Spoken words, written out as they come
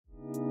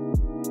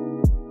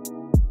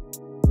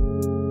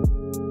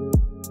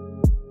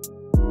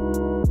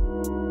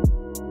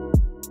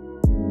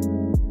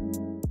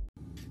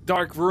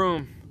Dark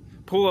room.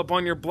 Pull up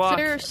on your block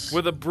Cheers.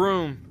 with a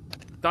broom.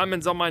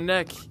 Diamonds on my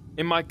neck.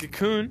 In my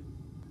cocoon.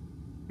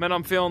 Man,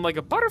 I'm feeling like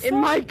a butterfly. In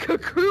my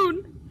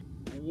cocoon.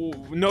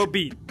 No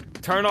beat.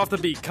 Turn off the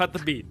beat. Cut the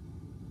beat.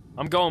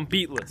 I'm going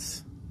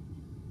beatless.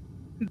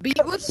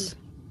 Beatless?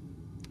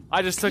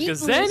 I just took a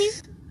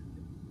Zanny.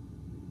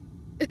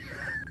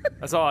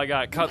 That's all I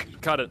got. Cut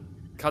it.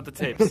 Cut the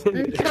tapes.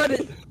 Cut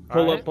it.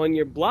 Pull up on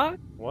your block.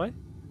 What?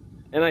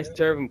 And I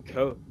serve him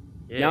coke.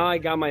 Yeah. Now I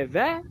got my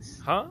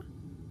vax. Huh?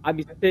 I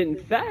be spitting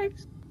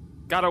facts.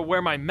 Gotta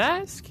wear my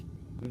mask?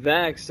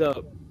 Vax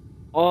up.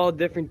 All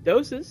different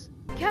doses.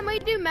 Can we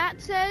do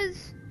Matt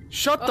Says?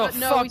 Shut the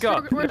No, fuck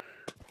up.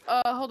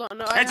 Hold on.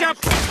 No, Catch up.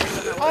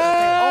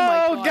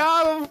 Oh my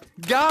God.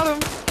 Got him.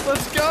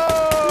 Let's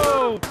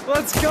go.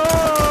 Let's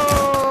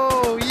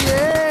go.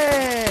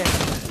 Yeah.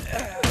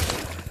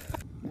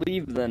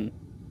 Leave then.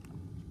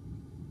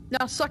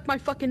 Now suck my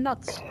fucking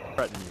nuts.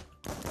 Threaten you.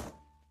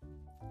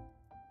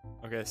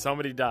 Okay,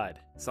 somebody died.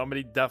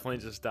 Somebody definitely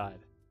just died.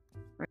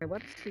 Alright,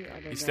 what's the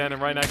other He's standing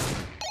right next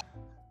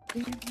to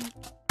me.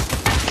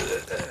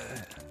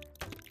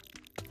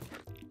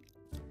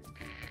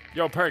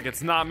 Yo, Perk,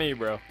 it's not me,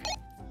 bro.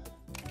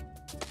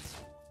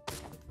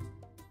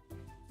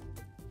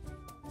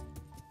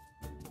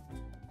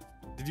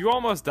 Did you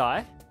almost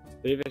die?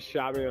 They just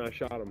shot me and I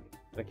shot him.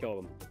 I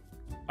killed him.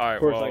 Alright,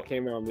 Of course, well... I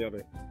came out on the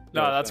other.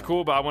 No, that's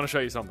cool, but I want to show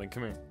you something.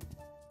 Come here.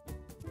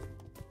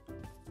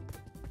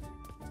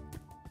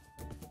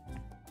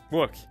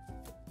 Look.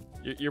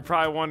 You're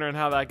probably wondering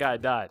how that guy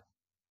died.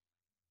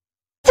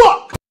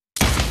 Fuck!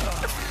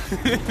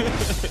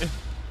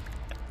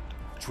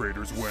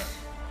 Traitors win.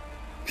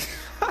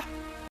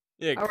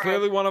 Yeah, All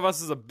clearly right. one of us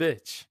is a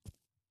bitch.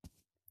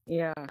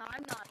 Yeah. No,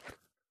 I'm not.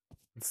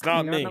 It's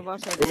not None me. of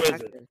us are Who is it?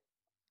 detectives.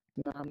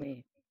 Not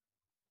me.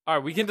 All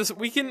right, we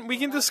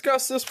can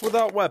discuss this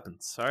without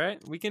weapons. All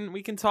right, we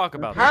can talk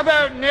about How it.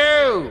 about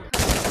no?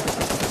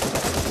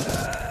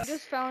 I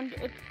just found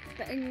a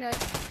thing that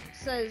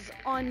says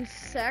on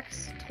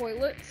sex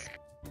toilets.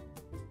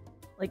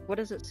 Like, what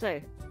does it say?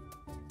 It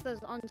says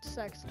on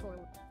sex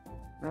toilet.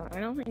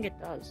 I don't think it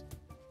does.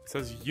 It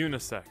says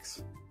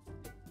unisex.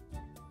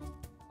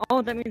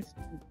 Oh, that means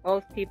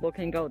both people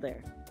can go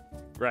there,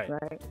 Right.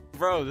 right?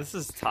 Bro, this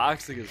is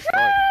toxic as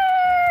fuck.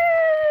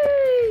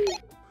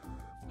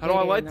 How do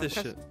I light this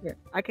shit? Here,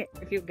 I can.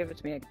 If you give it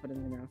to me, I can put it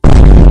in there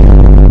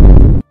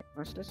now.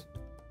 Watch this.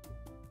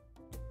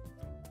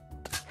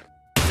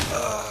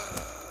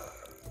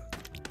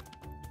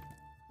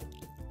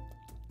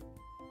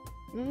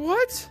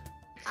 What?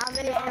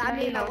 I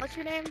mean, what's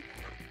your name?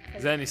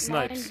 Zanny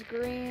Snipes. Mine's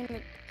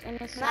green and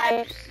it's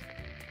Snipes.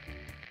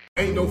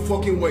 Ain't no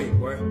fucking way,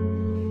 boy.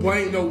 Boy,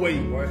 ain't no way,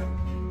 boy.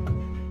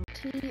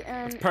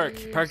 It's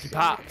Perky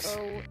Pops.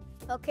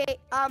 Okay,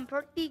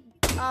 Perky,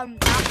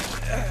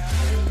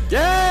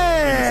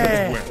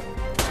 Yeah! Win.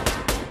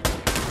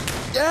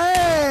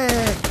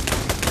 Yeah!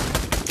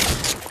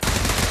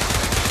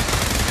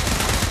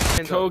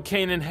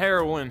 Cocaine and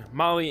heroin,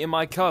 Molly in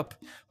my cup.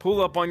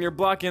 Pull up on your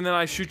block and then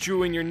I shoot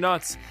you in your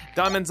nuts.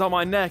 Diamonds on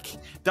my neck,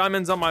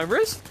 diamonds on my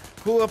wrist.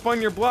 Pull up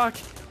on your block,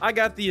 I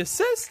got the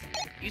assist.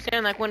 You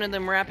sound like one of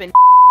them rapping.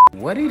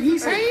 What did he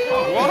say?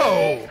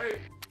 Whoa!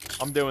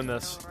 I'm doing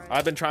this.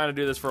 I've been trying to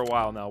do this for a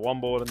while now. One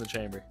bullet in the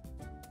chamber.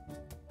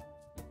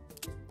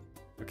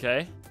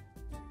 Okay?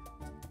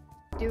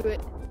 do it.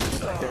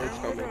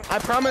 I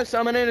promise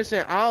I'm an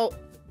innocent. I'll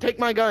take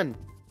my gun.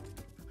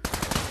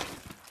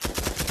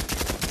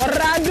 What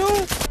did I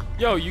do?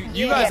 Yo,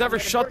 you guys ever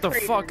shut the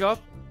fuck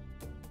up?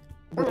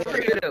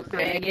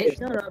 Faggot.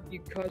 Shut up, you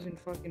cousin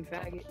fucking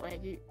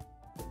faggot.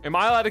 Am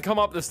I allowed to come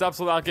up the steps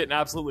without getting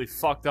absolutely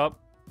fucked up?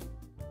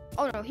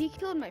 Oh no, he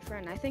killed my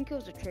friend. I think it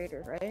was a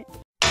traitor, right?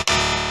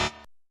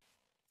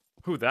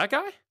 Who, that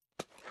guy?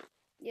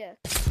 Yeah.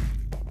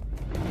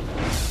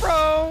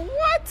 Bro,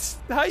 what?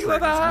 How you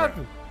let that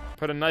happen?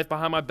 Put a knife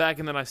behind my back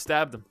and then I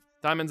stabbed him.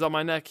 Diamonds on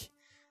my neck.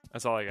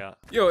 That's all I got.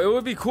 Yo, it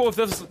would be cool if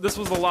this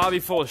was a lobby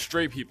full of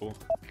straight people.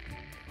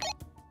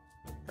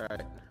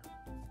 Alright.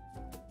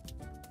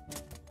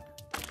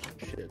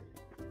 Shit.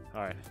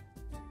 Alright.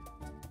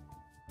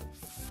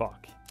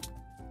 Fuck.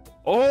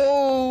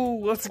 Oh,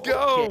 let's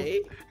go.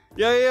 Okay.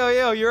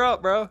 Yo, you're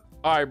up, bro.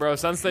 Alright, bro,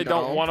 since they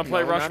don't want to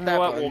play no, Russian not that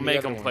roulette, one, we'll the make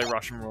other them one. play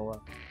Russian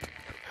roulette.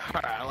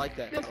 Alright, I like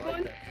that. This I like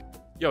one? that.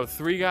 Yo,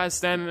 3 guys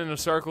standing in a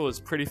circle is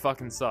pretty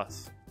fucking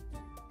sus.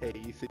 Hey,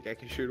 you think I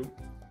can shoot him?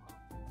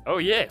 Oh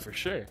yeah, for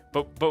sure.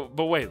 But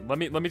wait, let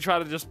me try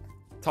to just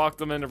talk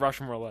them into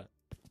Russian roulette.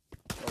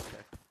 Okay.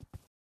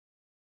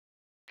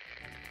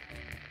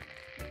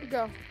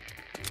 Go.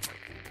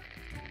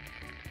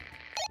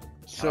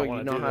 So wanna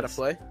you know do how to this.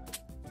 play?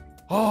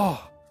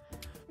 Oh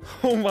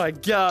my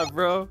god,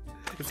 bro.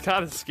 It's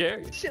kind of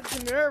scary.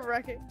 Shit's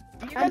nerve-wracking.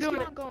 You I'm guys doing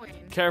keep it. on going.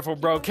 Careful,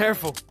 bro,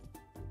 careful.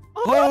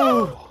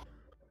 Oh!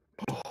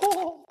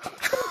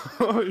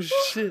 Oh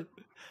shit.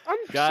 I'm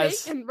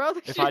Guys, shaking, bro.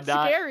 This if shit's I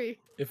die- scary.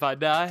 If I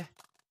die,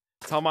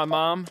 tell my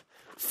mom,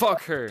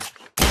 fuck her.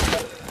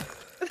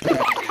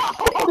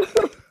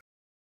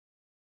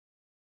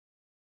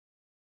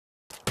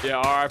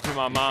 Yeah, RIP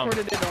my mom.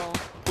 Recorded it all.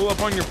 Pull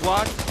up on your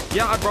block.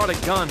 Yeah, I brought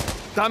a gun.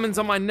 Diamonds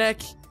on my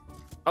neck.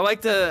 I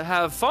like to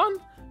have fun.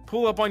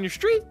 Pull up on your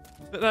street.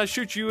 Then I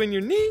shoot you in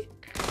your knee.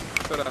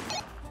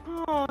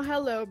 Oh,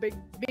 hello, big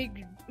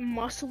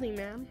muscly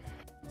man.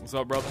 What's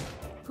up, brother?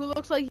 Who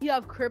looks like you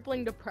have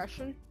crippling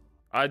depression.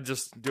 I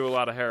just do a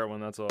lot of heroin,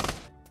 that's all.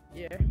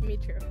 Yeah, me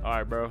too.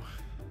 Alright, bro.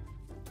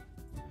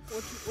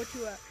 What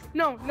you at?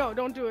 No,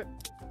 don't do it.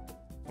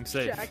 I'm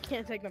safe. Shit, I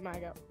can't take the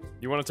mag out.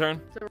 You want to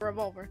turn? It's a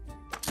revolver.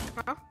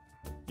 Huh?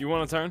 You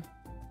want to turn?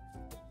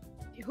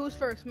 Who's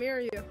first, me or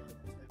you?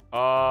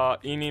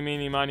 Eeny,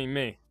 meeny, miny,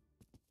 me.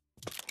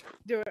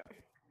 Do it.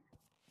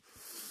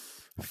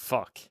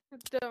 Fuck.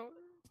 Don't.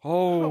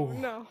 Oh. Oh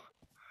no.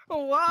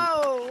 Oh,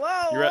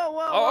 whoa. You're at...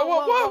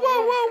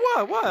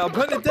 Whoa. I'm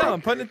putting it down.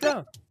 I'm putting it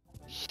down.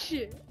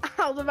 Shit.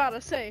 I was about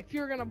to say, if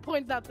you were gonna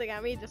point that thing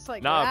at me, just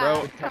like Nah,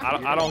 bro. that.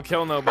 I don't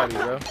kill nobody,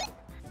 bro.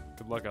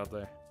 Good luck out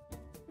there.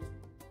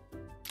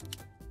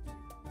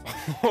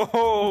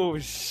 Oh,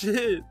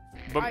 shit.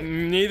 But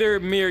neither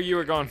me or you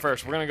are going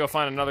first. We're gonna go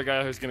find another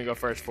guy who's gonna go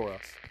first for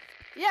us.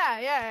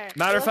 Yeah.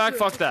 Matter of fact,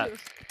 fuck that.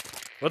 Let's do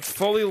Let's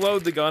fully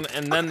load the gun,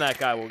 and then that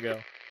guy will go.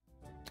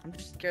 I'm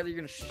just scared that you're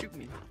gonna shoot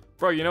me.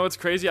 Bro, you know what's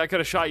crazy? I could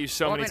have shot you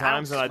so Well, I many mean, I don't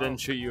times, and I smoke. didn't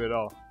shoot you at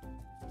all.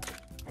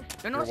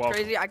 You know You're what's welcome.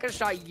 crazy? I could have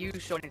shot you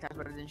so many times,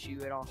 but I didn't shoot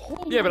you at all.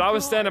 Oh Yeah, my but I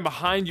was God. standing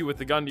behind you with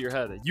the gun to your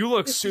head. You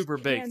look This is super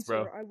baked,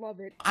 bro. cancer. I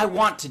love it. I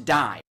want to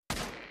die.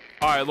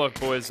 Alright, look,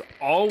 boys.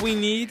 All we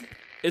need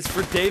is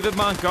for David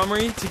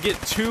Montgomery to get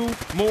 2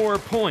 more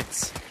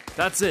points.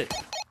 That's it.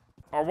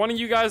 Are one of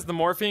you guys the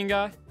morphine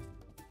guy?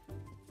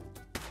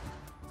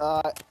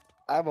 I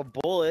have a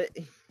bullet.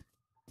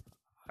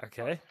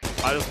 Okay.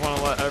 I just want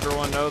to let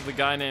everyone know the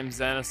guy named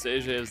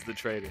Xanastasia is the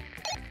traitor.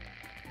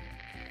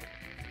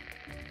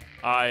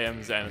 I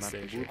am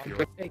Xanastasia.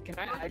 Hey, can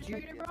I add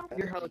you?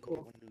 You're hella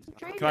cool.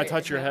 Can I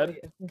touch your head?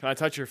 Can I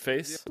touch your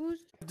face?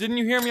 Didn't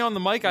you hear me on the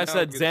mic? I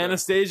said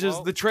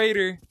Xanastasia's the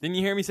traitor. Didn't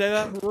you hear me say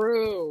that?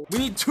 True. We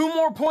need 2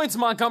 more points,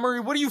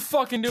 Montgomery. What are you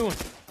fucking doing?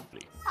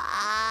 No,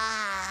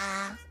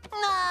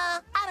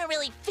 I don't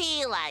really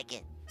feel like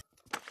it.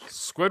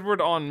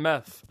 Squidward on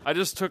meth. I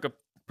just took a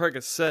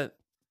Percocet.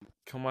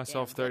 Killed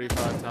myself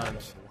 35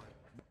 times.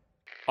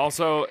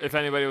 Also, if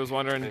anybody was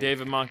wondering,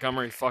 David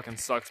Montgomery fucking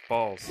sucks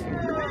balls.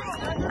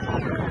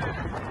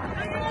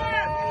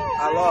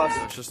 I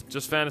lost. It's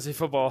just fantasy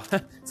football.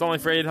 It's only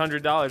for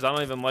 $800. I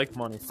don't even like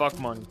money. Fuck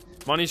money.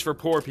 Money's for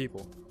poor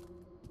people.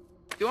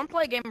 Do you want to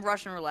play a game of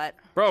Russian roulette?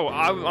 Bro,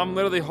 I'm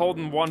literally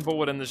holding 1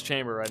 bullet in this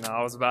chamber right now.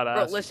 I was about to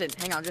Bro, ask. listen.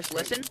 Hang on, just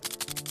listen.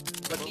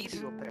 Look,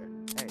 these.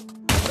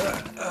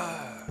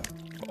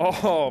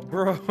 Oh,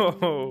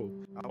 bro.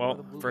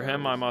 Well, for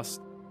him, I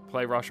must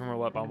play Russian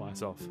roulette by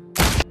myself.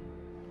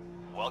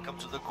 Welcome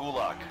to the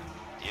Gulag.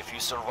 If you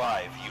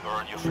survive, you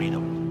earn your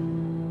freedom.